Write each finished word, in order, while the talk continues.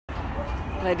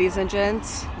Ladies and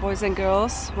gents, boys and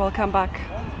girls, welcome back.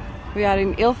 We are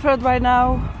in Ilford right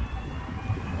now.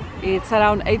 It's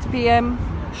around 8 p.m,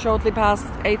 shortly past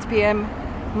 8 p.m,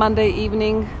 Monday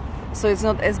evening, so it's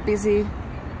not as busy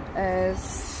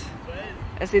as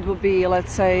it would be,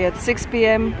 let's say, at 6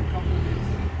 p.m.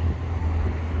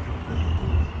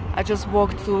 I just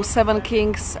walked to Seven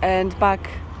Kings and back,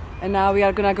 and now we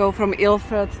are gonna go from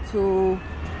Ilford to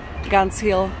Gants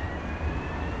Hill.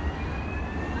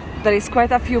 There is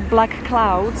quite a few black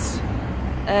clouds,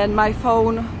 and my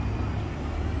phone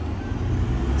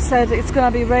said it's gonna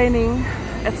be raining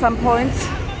at some point,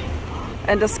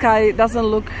 and the sky doesn't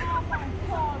look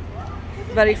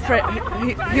very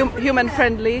human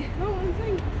friendly,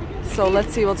 so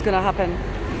let's see what's gonna happen.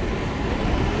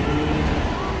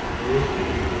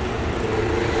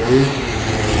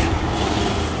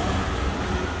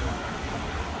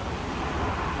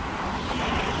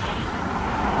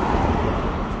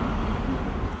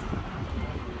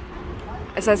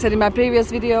 As I said in my previous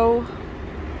video,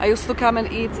 I used to come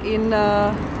and eat in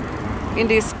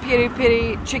this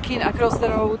piri-piri chicken across the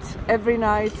road every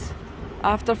night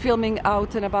after filming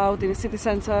out and about in the city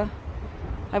centre.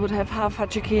 I would have half a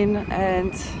chicken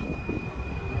and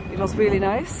it was really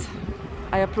nice.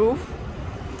 I approve.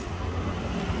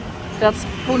 That's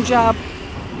Punjab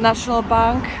National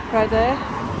Bank right there.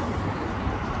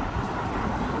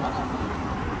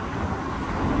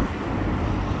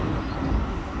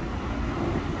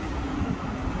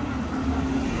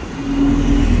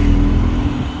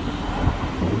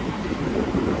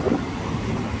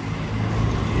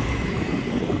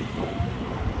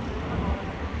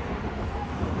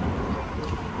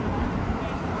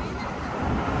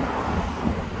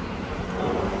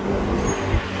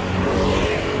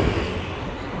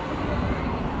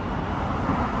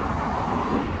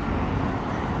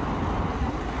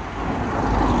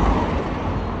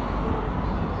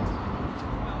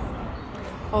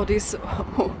 Oh,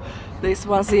 this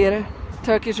Wazir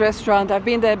Turkish restaurant. I've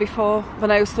been there before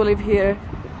when I used to live here.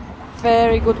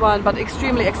 Very good one, but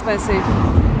extremely expensive.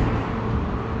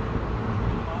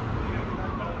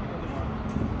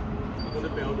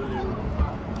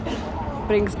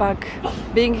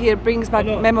 Being here brings back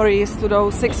memories to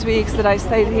those 6 weeks that I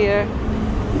stayed here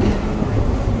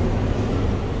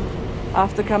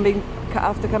after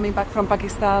coming back from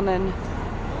Pakistan and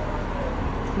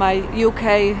my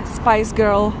UK Spice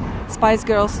Girls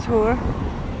tour.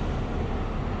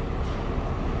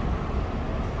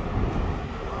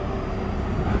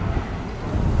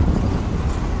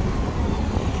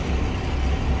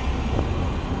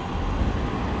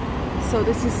 So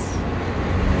this is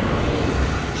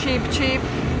cheap,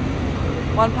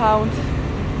 £1.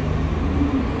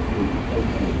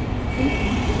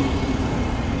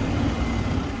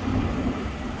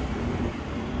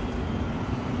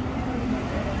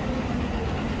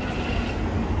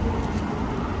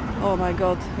 Oh my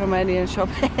god, Romanian shop.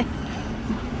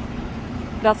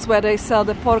 That's where they sell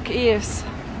the pork ears.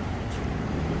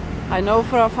 I know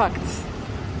for a fact.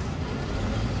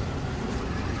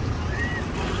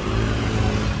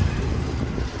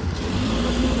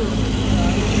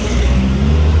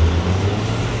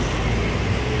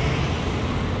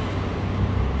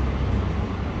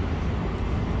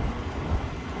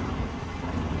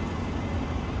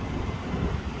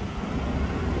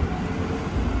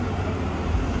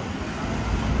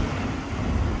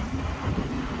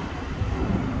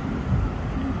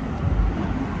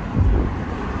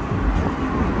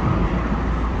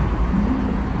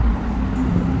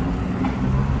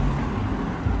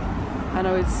 I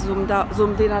know it's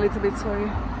zoomed in a little bit, sorry.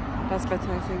 That's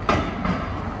better, I think.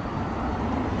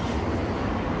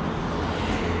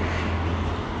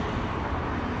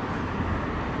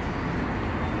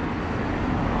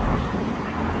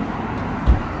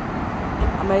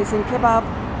 Amazing kebab.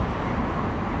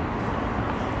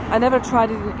 I never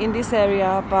tried it in this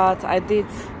area, but I did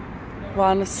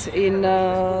once in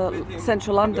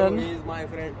central London.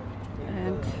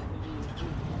 And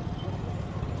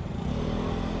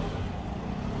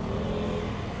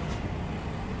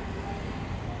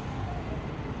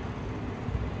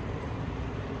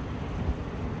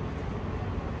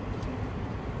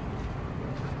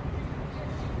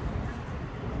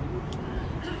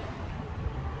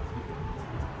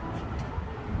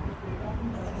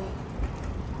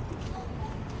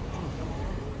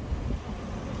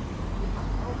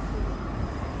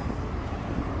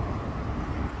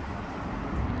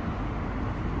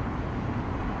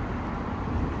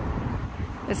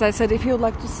as I said, if you'd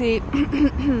like to see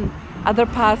other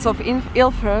parts of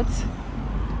Ilford,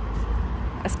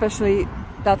 especially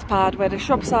that part where the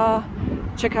shops are,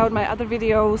 check out my other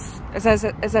videos. As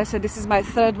I said, this is my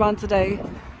third one today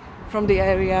from the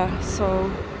area,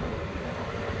 so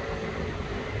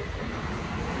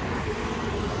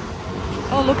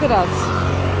oh, look at that.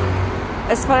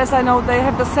 As far as I know, they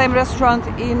have the same restaurant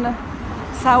in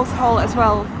South Hall as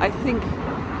well. I think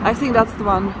that's the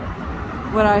one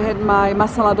where I had my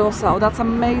masala dosa. Oh, that's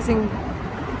amazing.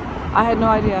 I had no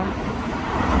idea.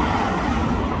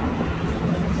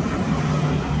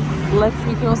 Let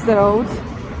me cross the road.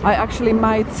 I actually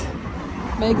might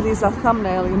make this a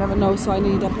thumbnail, you never know, so I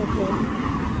need a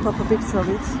proper picture of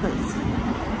it.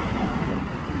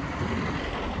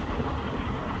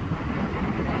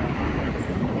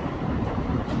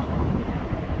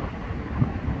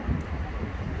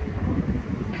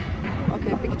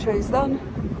 Okay, picture is done.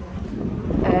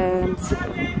 And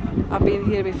I've been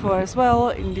here before as well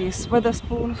in these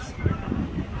Wetherspoons.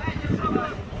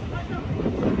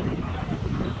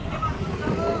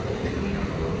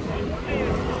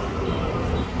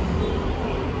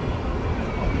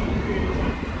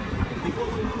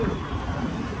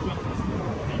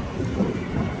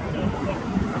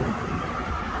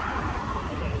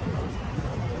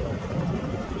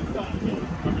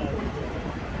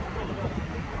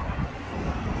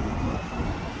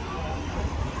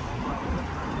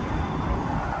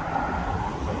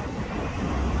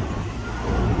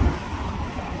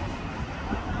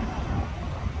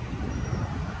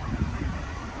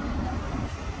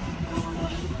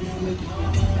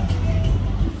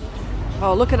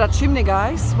 Oh, look at that chimney,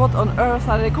 guys. What on earth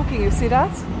are they cooking? You see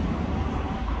that?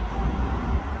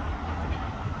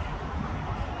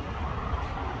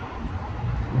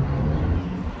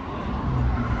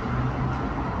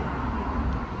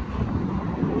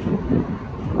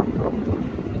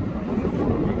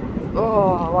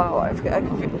 Oh, wow.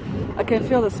 I can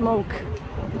feel the smoke.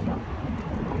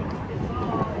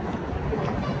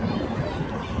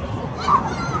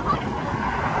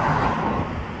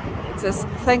 Says,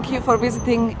 thank you for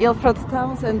visiting Ilford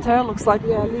Town Centre. Looks like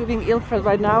we are leaving Ilford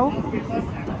right now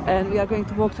and we are going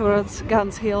to walk towards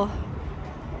Gants Hill.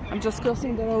 I'm just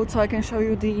crossing the road so I can show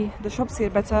you the shops here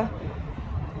better.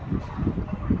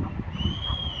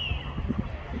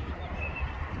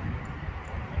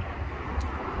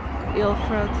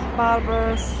 Ilford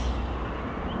Barbers.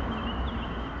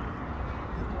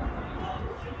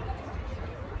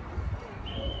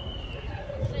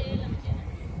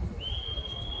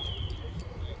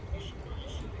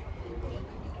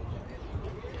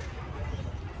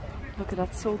 Look at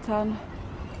that Sultan.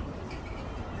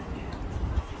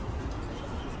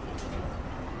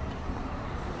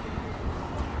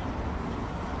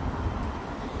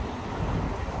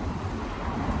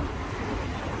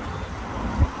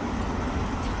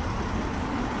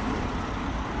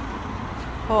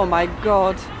 Oh my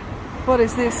God, what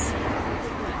is this?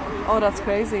 Oh, that's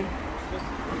crazy.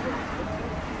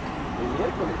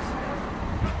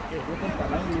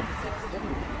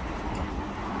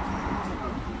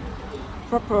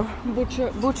 Proper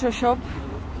butcher shop.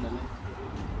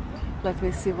 Let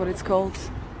me see what it's called.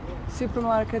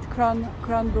 Supermarket,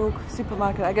 Cranbrook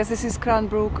Supermarket. I guess this is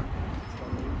Cranbrook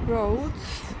Road,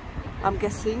 I'm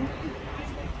guessing.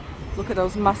 Look at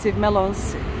those massive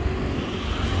melons.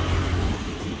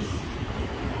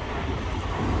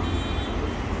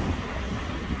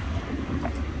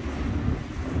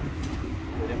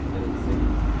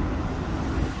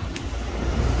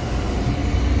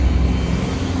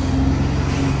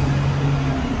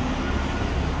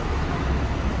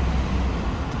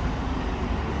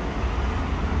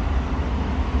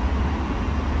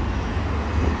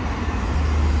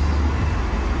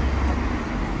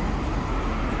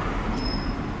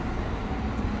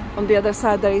 On the other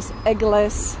side there is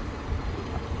eggless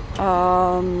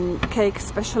cake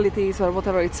specialties or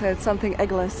whatever it said, something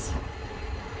eggless,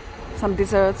 some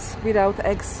desserts without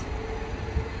eggs.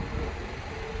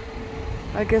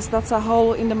 I guess that's a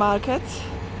hole in the market.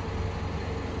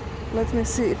 Let me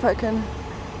see if I can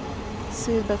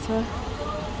see it better.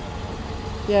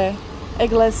 Yeah,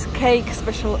 eggless cake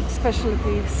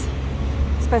specialties.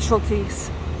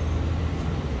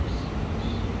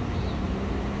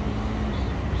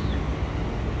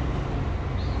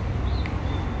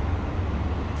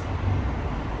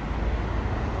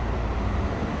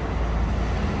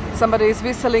 Somebody is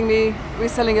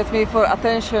whistling at me for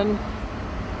attention.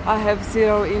 I have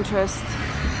zero interest.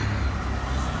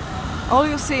 All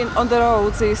you see on the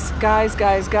roads is guys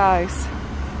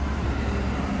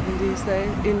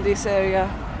in this area.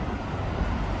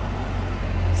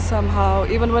 Somehow,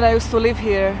 even when I used to live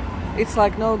here, it's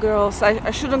like no girls.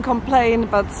 I shouldn't complain,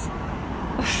 but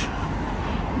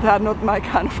they are not my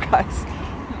kind of guys.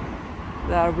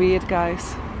 They are weird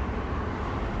guys.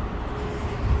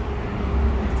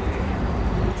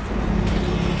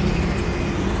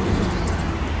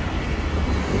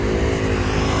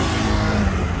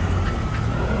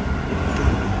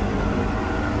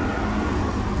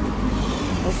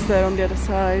 Square on the other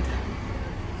side.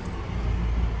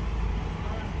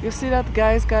 You see that,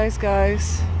 guys, guys,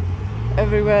 guys?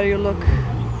 Everywhere you look.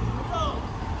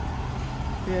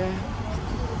 Yeah.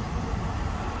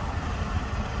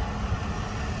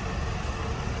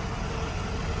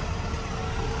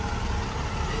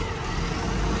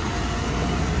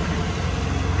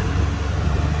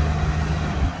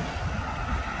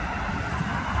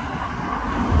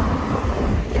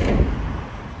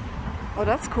 Oh,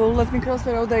 that's cool. Let me cross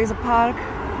the road. There is a park.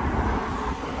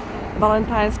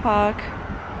 Valentines Park.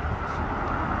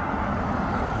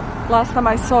 Last time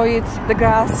I saw it, the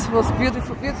grass was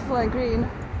beautiful, beautiful and green.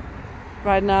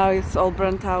 Right now it's all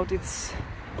burnt out. It's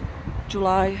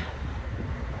July.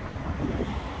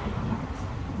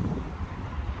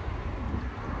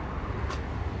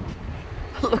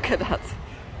 Look at that.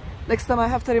 Next time I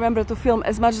have to remember to film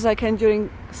as much as I can during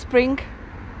spring,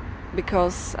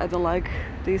 because I don't like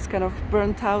these kind of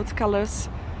burnt out colors.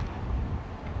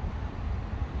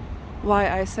 Why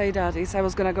I say that is I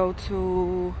was gonna go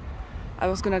to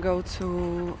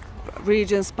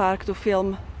Regent's Park to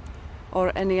film,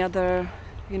 or any other,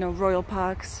 you know, royal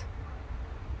parks,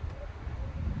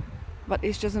 but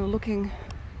it's just not looking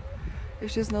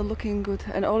good.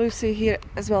 And all you see here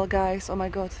as well, guys, oh my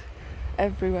god,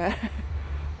 everywhere.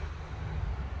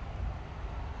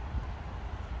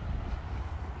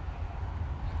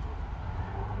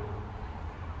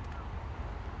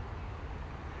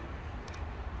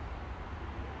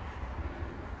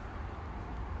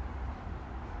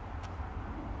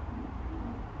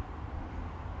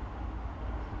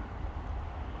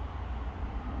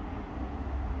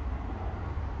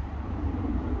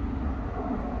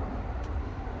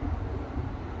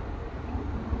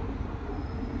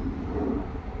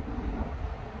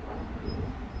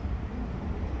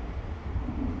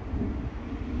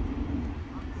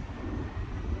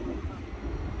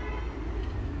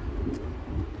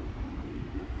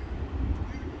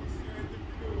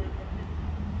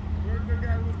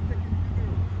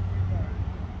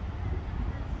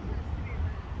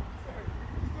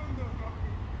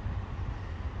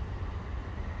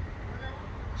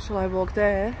 Shall I walk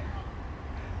there?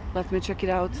 Let me check it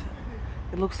out.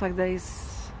 It looks like there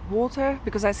is water,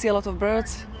 because I see a lot of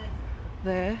birds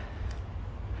there.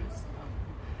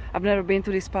 I've never been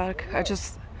to this park. I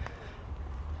just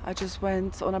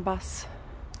went on a bus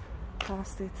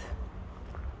past it.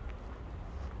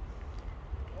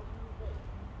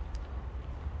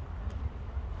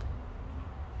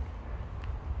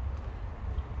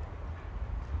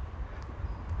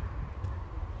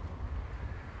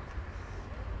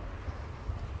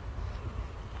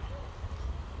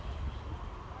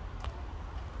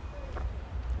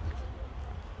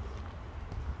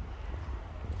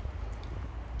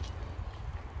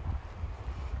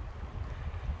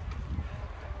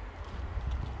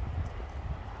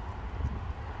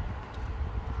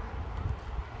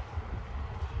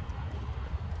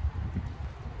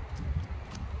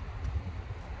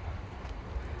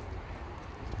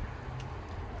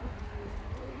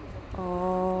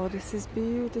 Oh, this is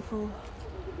beautiful.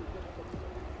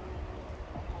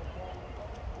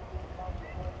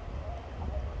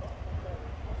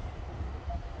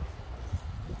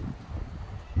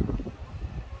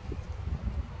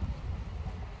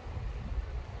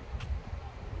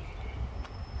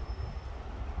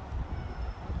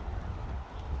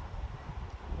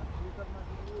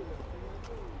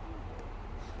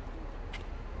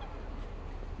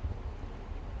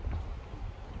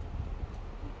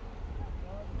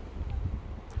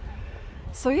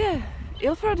 So yeah,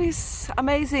 Ilford is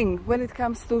amazing when it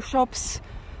comes to shops,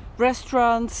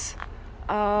 restaurants,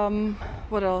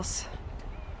 what else?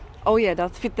 Oh yeah,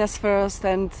 that Fitness First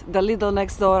and the Lidl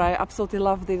next door. I absolutely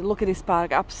love it. Look at this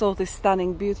park, absolutely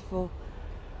stunning, beautiful.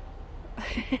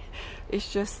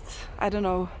 It's just, I don't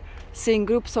know, seeing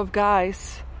groups of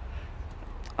guys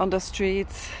on the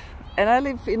street. And I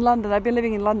live in London. I've been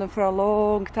living in London for a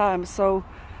long time, so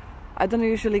I don't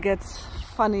usually get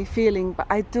funny feeling, but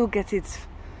I do get it.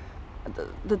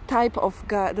 The types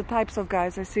of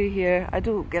guys I see here, I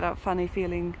do get a funny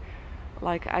feeling,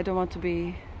 like I don't want to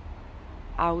be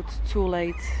out too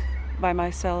late by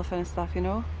myself and stuff, you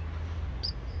know.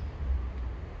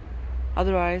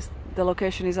 Otherwise, the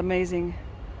location is amazing.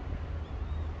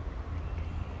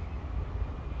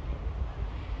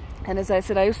 And as I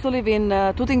said, I used to live in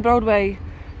Tooting Broadway,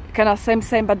 kind of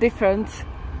same but different.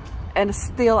 And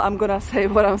still I'm gonna say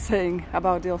what I'm saying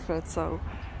about Ilford. So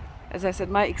as I said,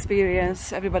 my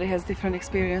experience, everybody has different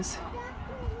experience.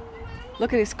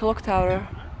 Look at this clock tower.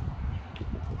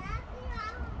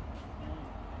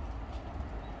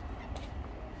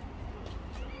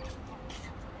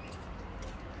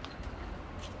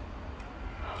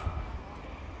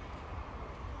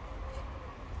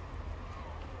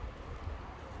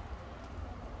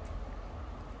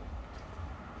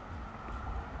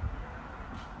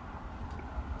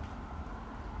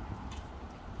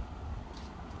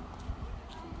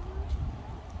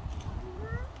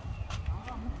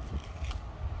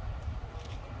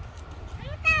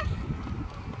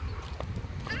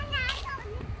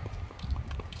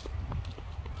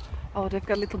 Oh, they've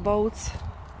got little boats.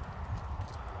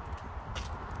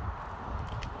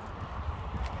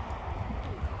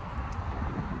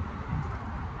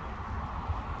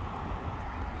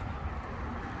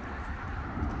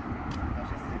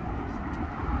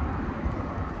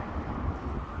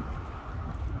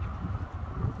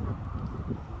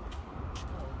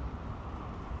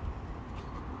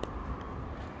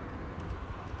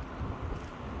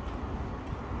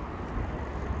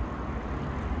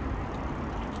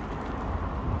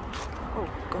 Oh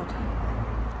God.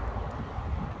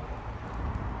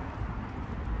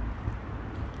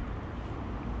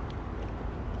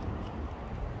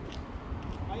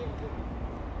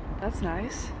 That's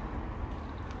nice.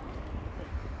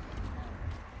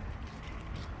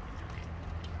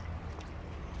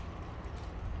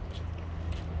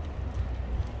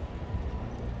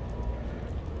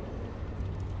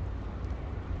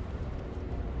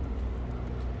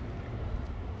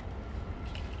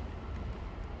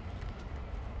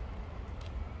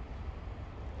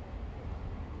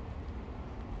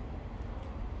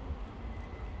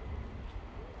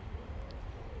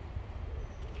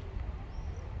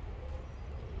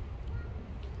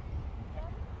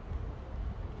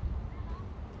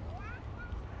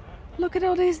 Look at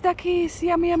all these duckies,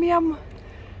 yum yum yum.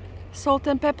 Salt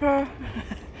and pepper,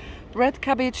 red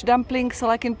cabbage dumplings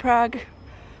like in Prague.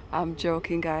 I'm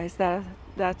joking, guys, they're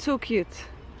too cute.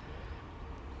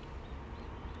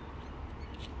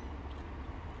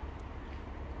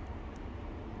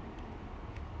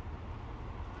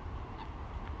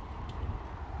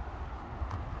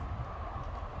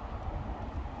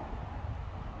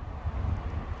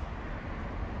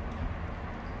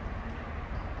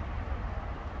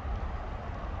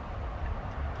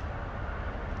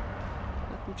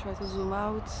 Try to zoom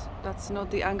out. That's not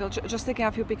the angle. Just taking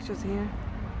a few pictures here.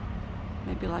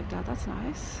 Maybe like that. That's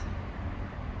nice.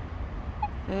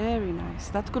 Very nice.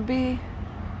 That could be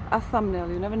a thumbnail.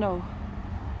 You never know.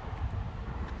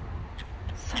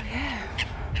 So yeah.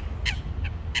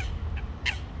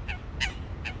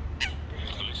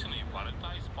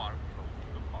 Valentines Park from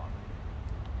the park.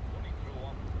 When he grew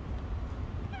up,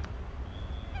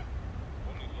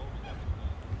 only loved that.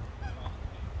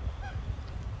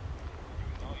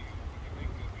 Now you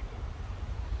make me a bit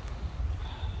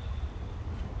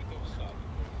of sad.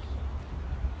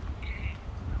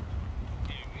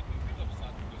 You make me a bit of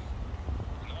sad because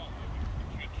now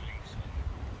you drinks and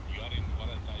you are in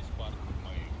Valentines Park with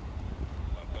my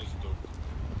best dog.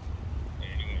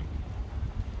 Anyway.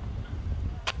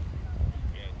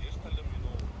 Yeah, just tell them, you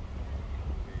know,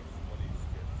 if somebody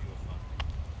scares you or something.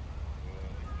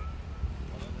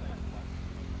 Valentine's Park,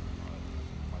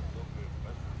 my dog, the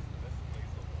best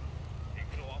place of all. He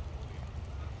grew up with it.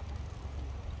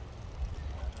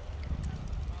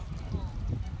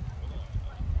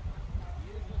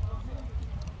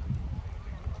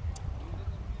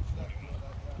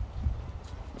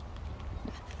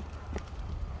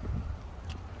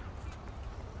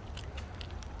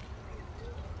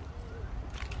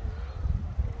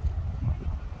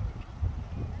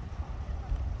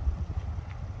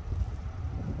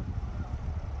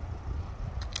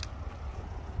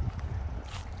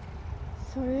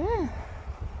 So yeah,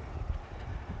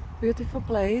 beautiful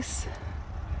place.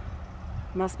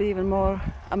 Must be even more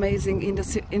amazing in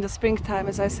the springtime,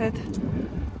 as I said.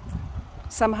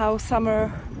 Somehow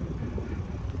summer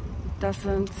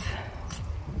doesn't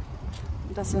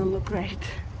look great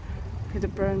with the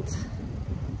burnt.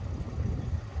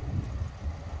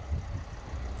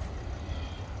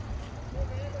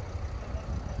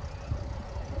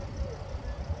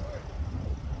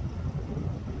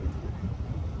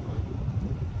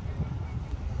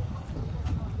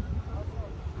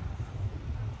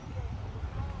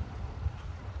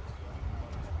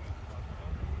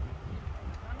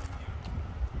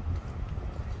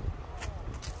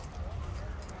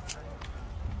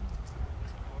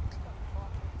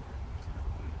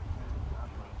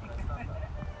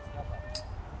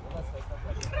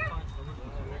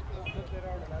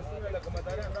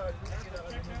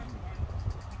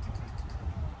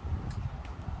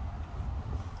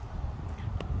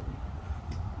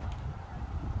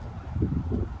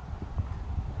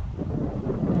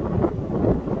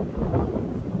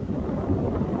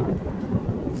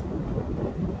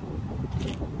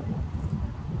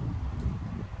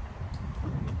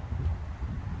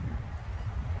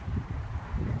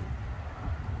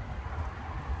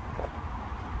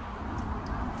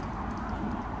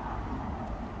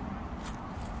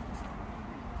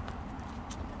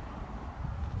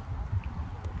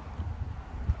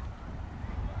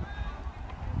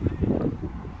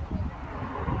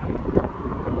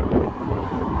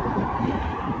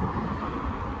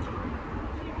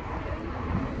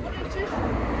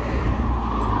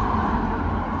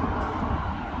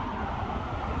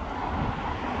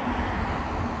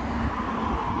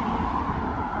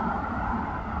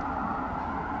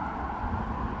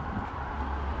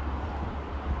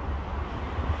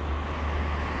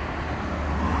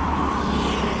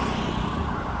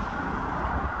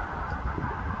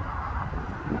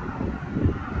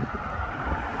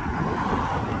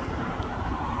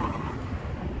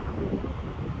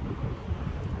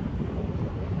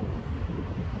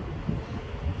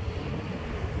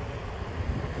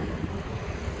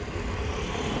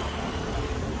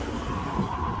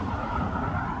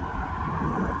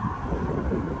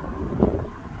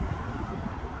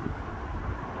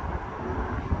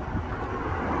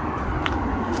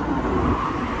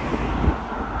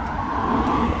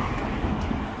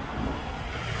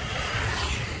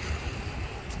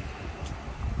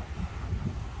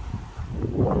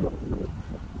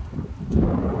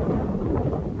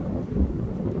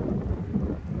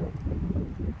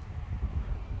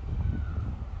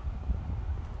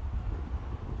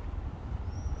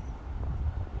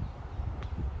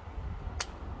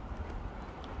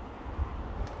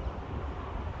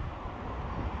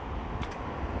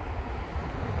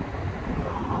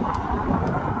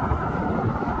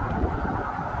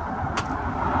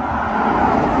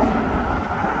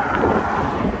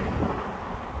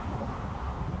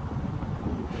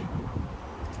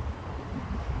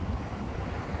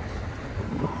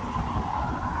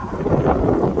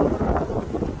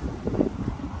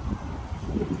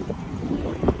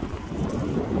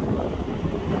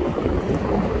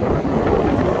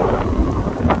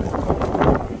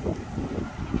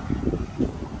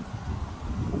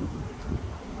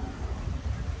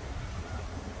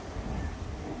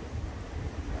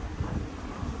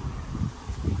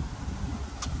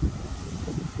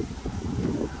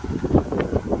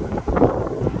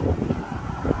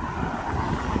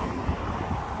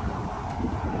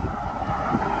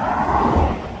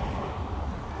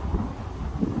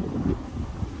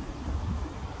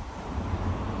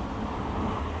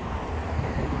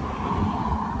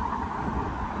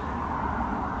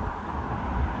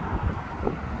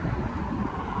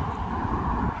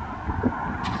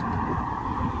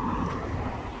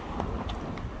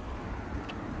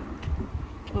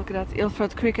 Look at that,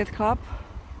 Ilford Cricket Club.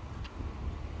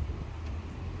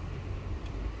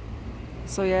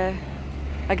 So yeah,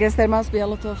 I guess there must be a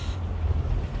lot of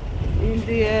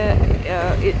Indian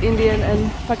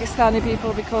and Pakistani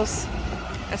people, because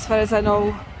as far as I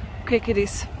know, cricket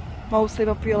is mostly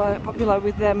popular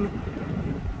with them.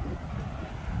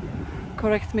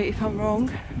 Correct me if I'm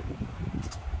wrong.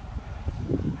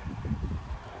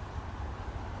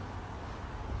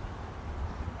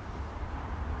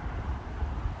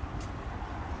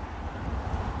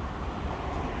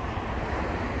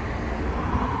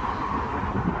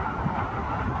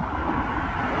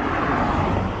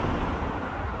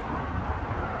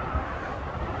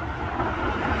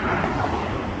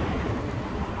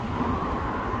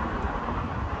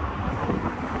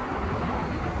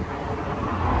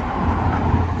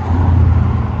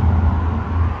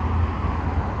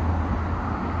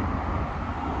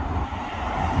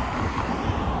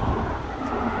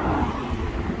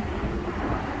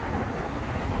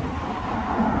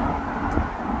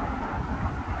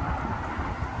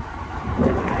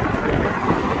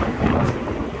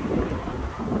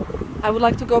 I would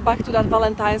like to go back to that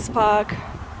Valentines Park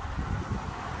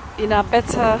in a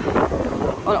better,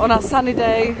 on a sunny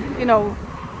day, you know,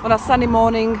 on a sunny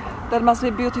morning. That must be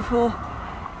beautiful,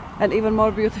 and even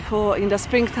more beautiful in the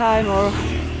springtime, or,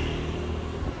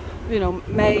 you know,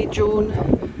 May, June,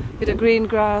 with the green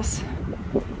grass.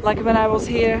 Like when I was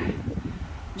here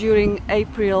during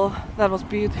April, that was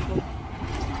beautiful.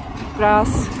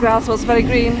 Grass was very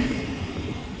green.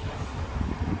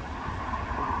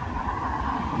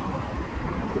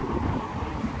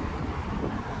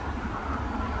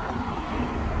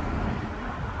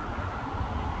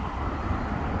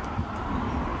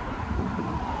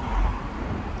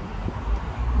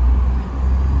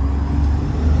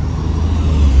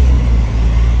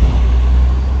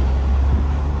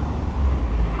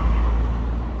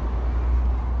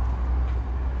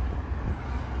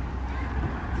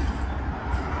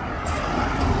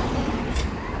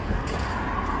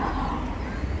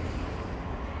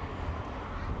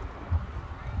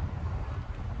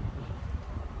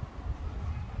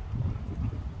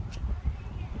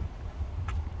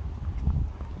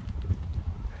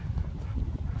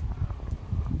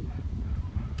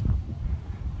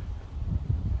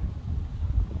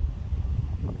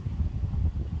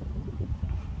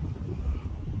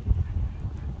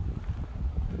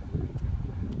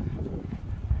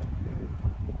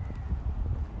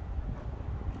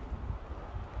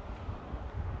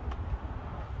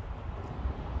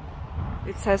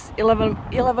 It says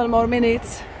 11 more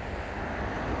minutes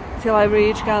till I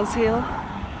reach Gants Hill.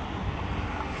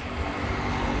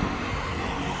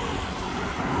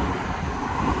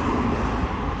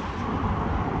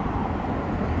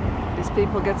 These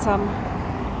people get some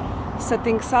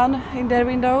setting sun in their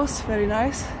windows, very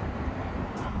nice.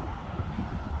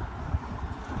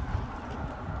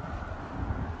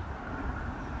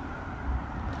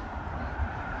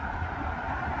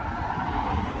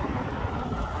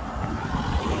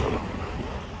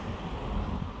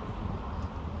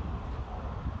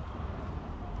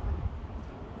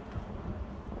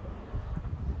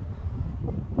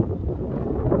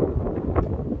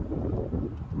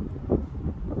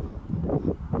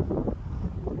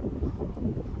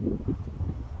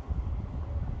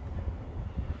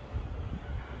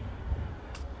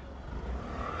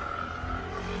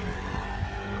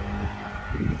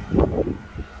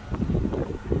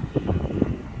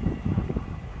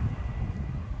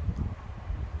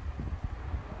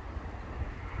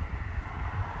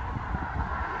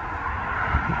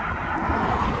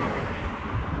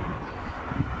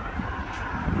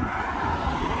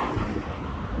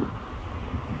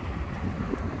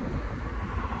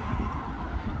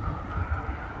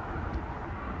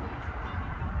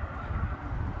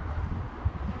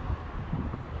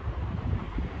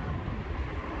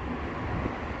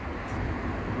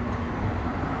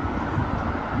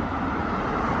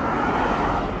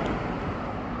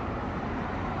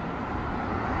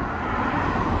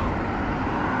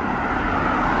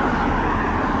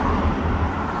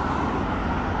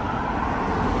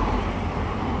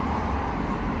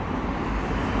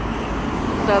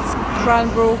 That's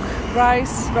Cranbrook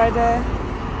Rise right there.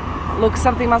 Look,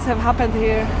 something must have happened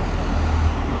here.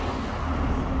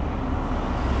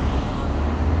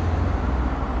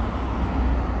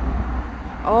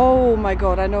 Oh my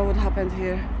god, I know what happened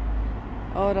here.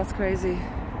 Oh, that's crazy.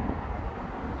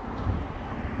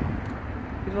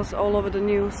 It was all over the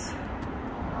news.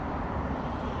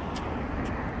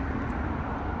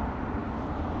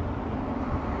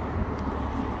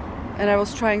 And I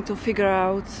was trying to figure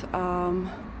out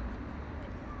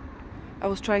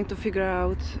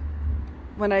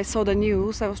when I saw the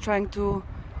news, I was trying to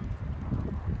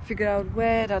figure out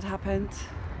where that happened.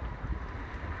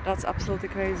 That's absolutely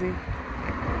crazy.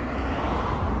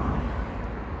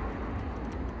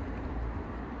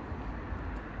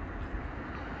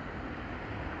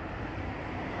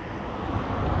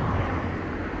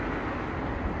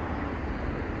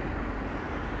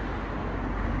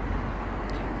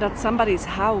 That's somebody's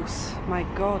house, my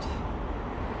God.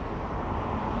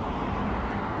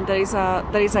 There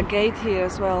is a gate here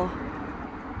as well.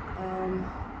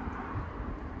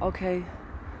 Okay,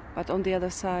 but on the other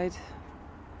side,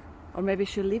 or maybe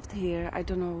she lived here. I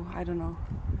don't know.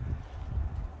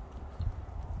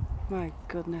 My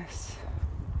goodness,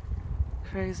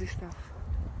 crazy stuff.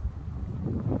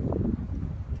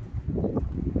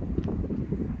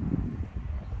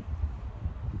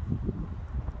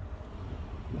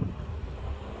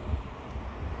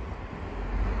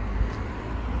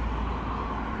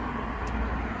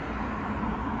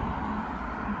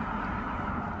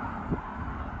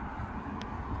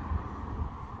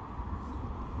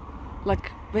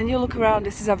 Like, when you look around,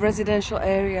 this is a residential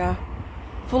area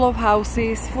full of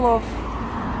houses, full of,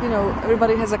 you know,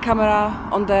 everybody has a camera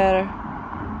on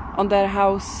their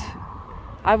house.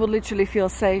 I would literally feel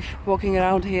safe walking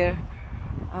around here.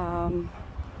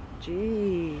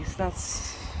 Jeez,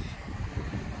 that's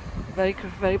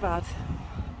very bad.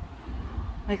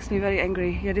 Makes me very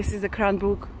angry. Yeah, this is the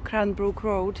Cranbrook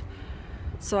Road,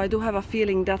 so I do have a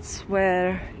feeling that's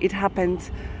where it happened,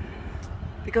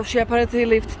 because she apparently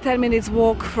lived 10 minutes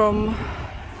walk from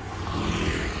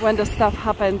when the stuff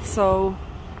happened. So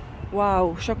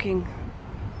wow, shocking.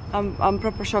 I'm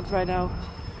proper shocked right now.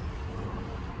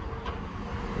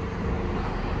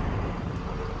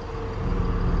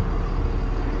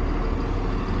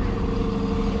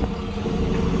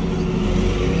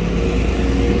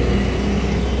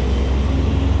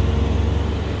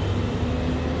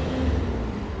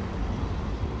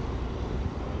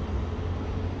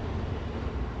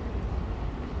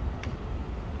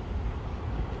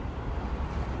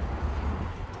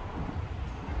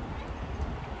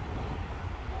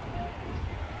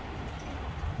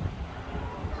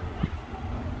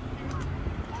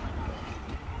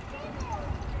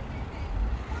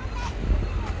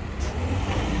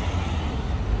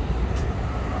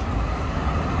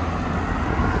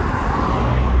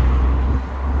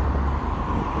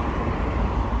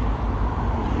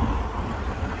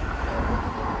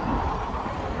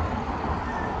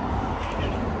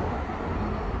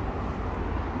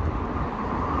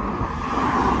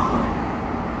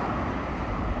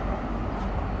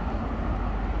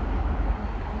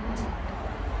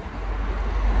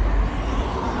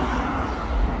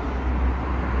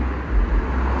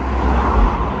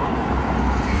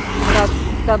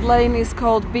 That lane is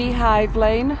called Beehive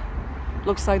Lane.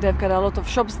 Looks like they've got a lot of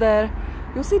shops there.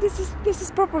 You see, this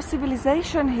is proper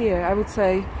civilization here, I would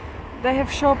say. They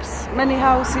have shops, many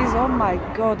houses. Oh my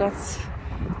God,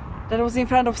 that was in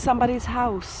front of somebody's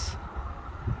house.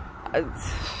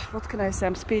 What can I say?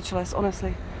 I'm speechless,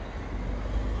 honestly.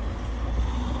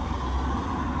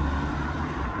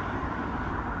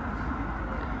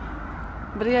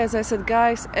 But yeah, as I said,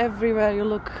 guys, everywhere you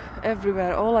look,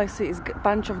 everywhere, all I see is a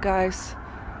bunch of guys.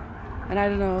 And I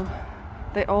don't know,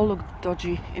 they all look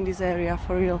dodgy in this area,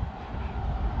 for real.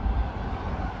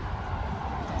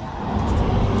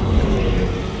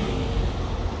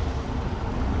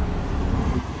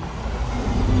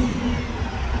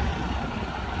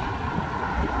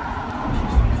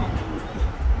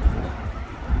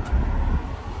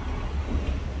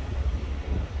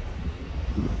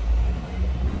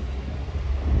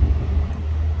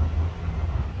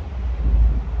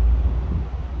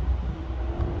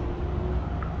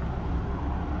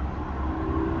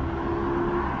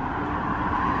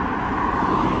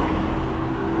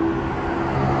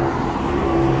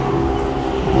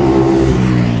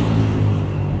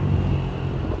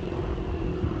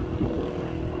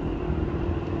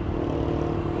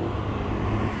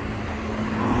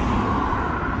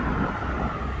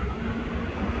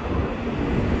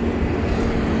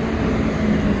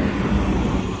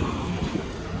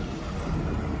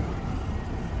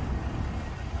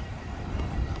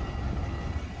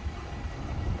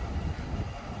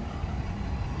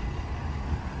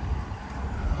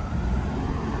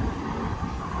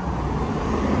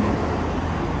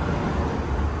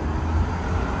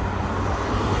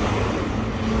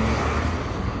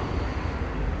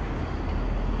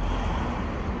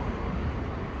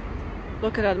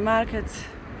 Look at that market.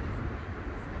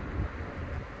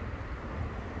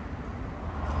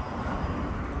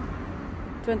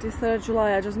 (23rd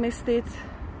July, I just missed it.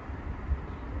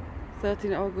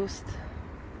 13 August.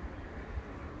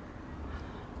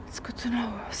 It's good to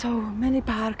know. So many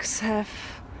parks have,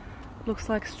 looks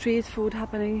like, street food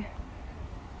happening.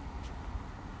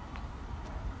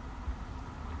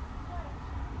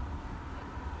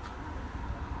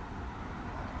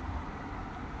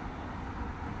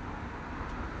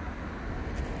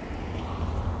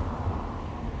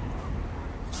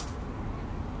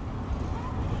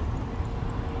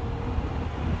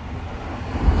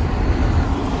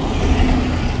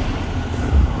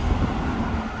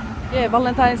 Yeah,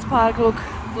 Valentines Park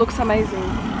looks amazing.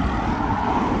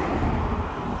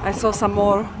 I saw some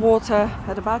more water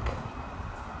at the back.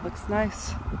 Looks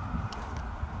nice.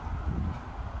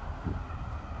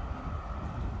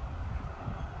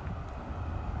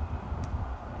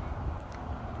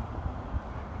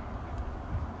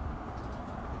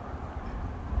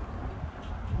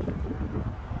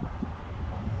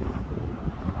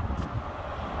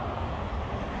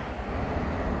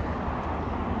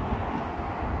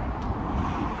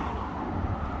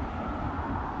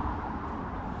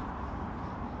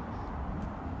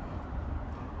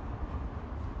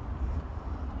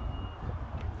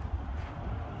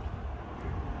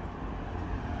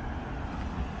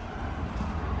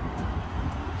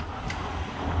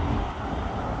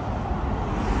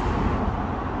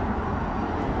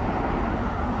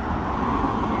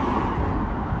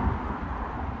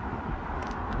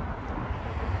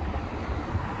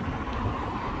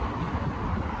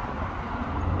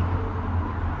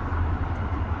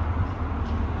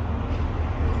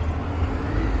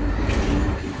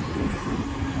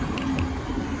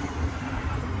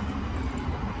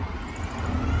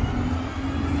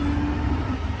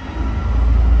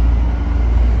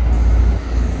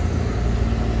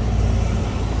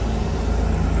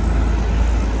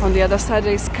 On the other side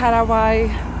there is Caraway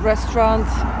restaurant,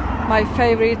 my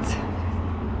favorite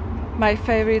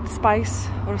spice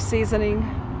or seasoning.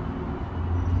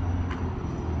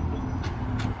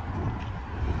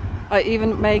 I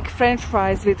even make French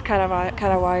fries with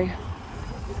caraway.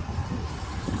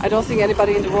 I don't think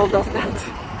anybody in the world does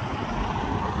that.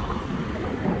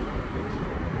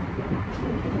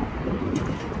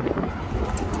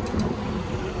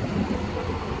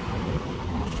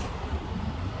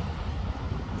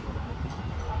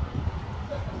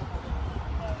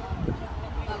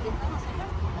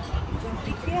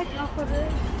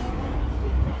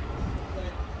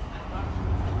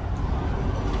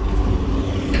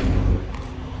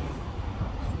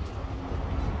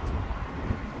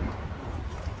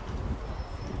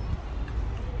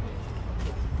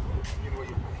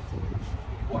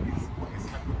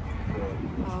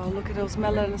 Oh, look at those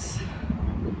melons.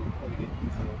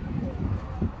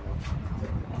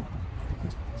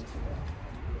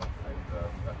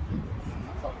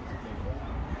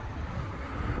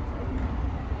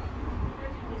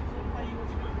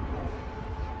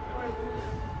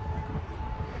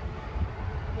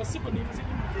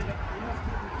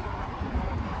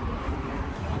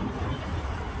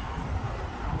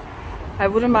 I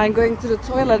wouldn't mind going to the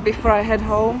toilet before I head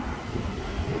home.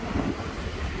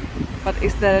 But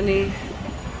is there any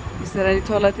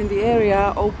toilet in the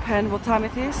area open? What time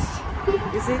it is?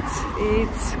 Is it?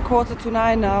 It's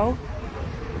 9:15 now.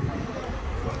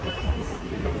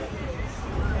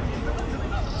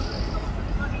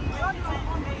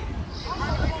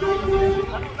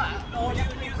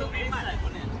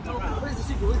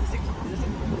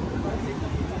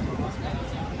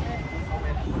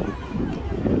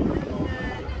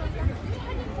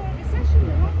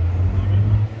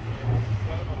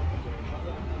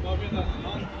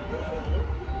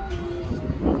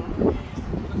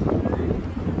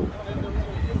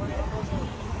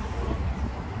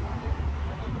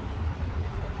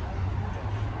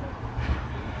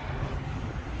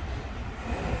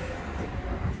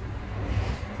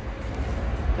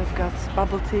 They've got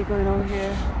bubble tea going on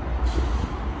here.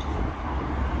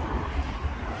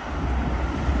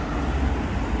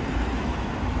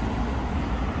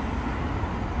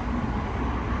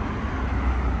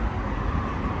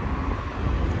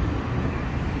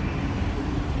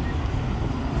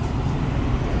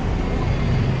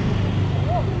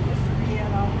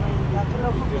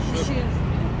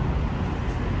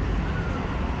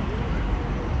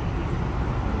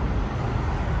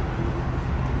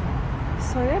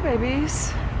 So yeah,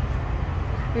 babies,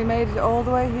 we made it all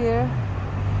the way here.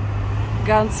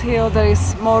 Gants Hill, there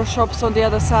is more shops on the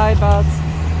other side, but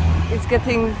it's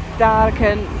getting dark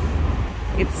and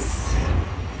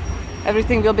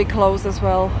everything will be closed as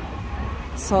well.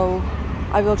 So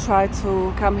I will try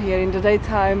to come here in the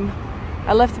daytime.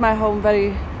 I left my home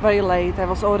very, very late. I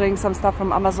was ordering some stuff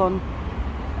from Amazon,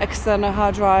 external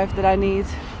hard drive that I need,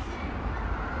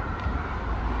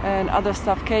 and other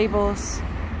stuff, cables.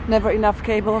 never enough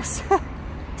cables.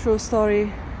 True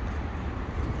story.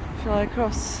 Shall I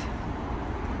cross?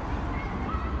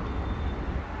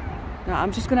 No,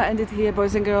 I'm just gonna end it here,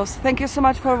 boys and girls. Thank you so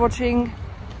much for watching,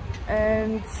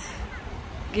 and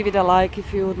give it a like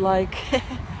if you would like.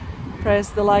 Press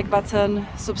the like button,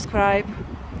 subscribe.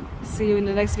 See you in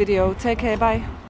the next video. Take care, bye.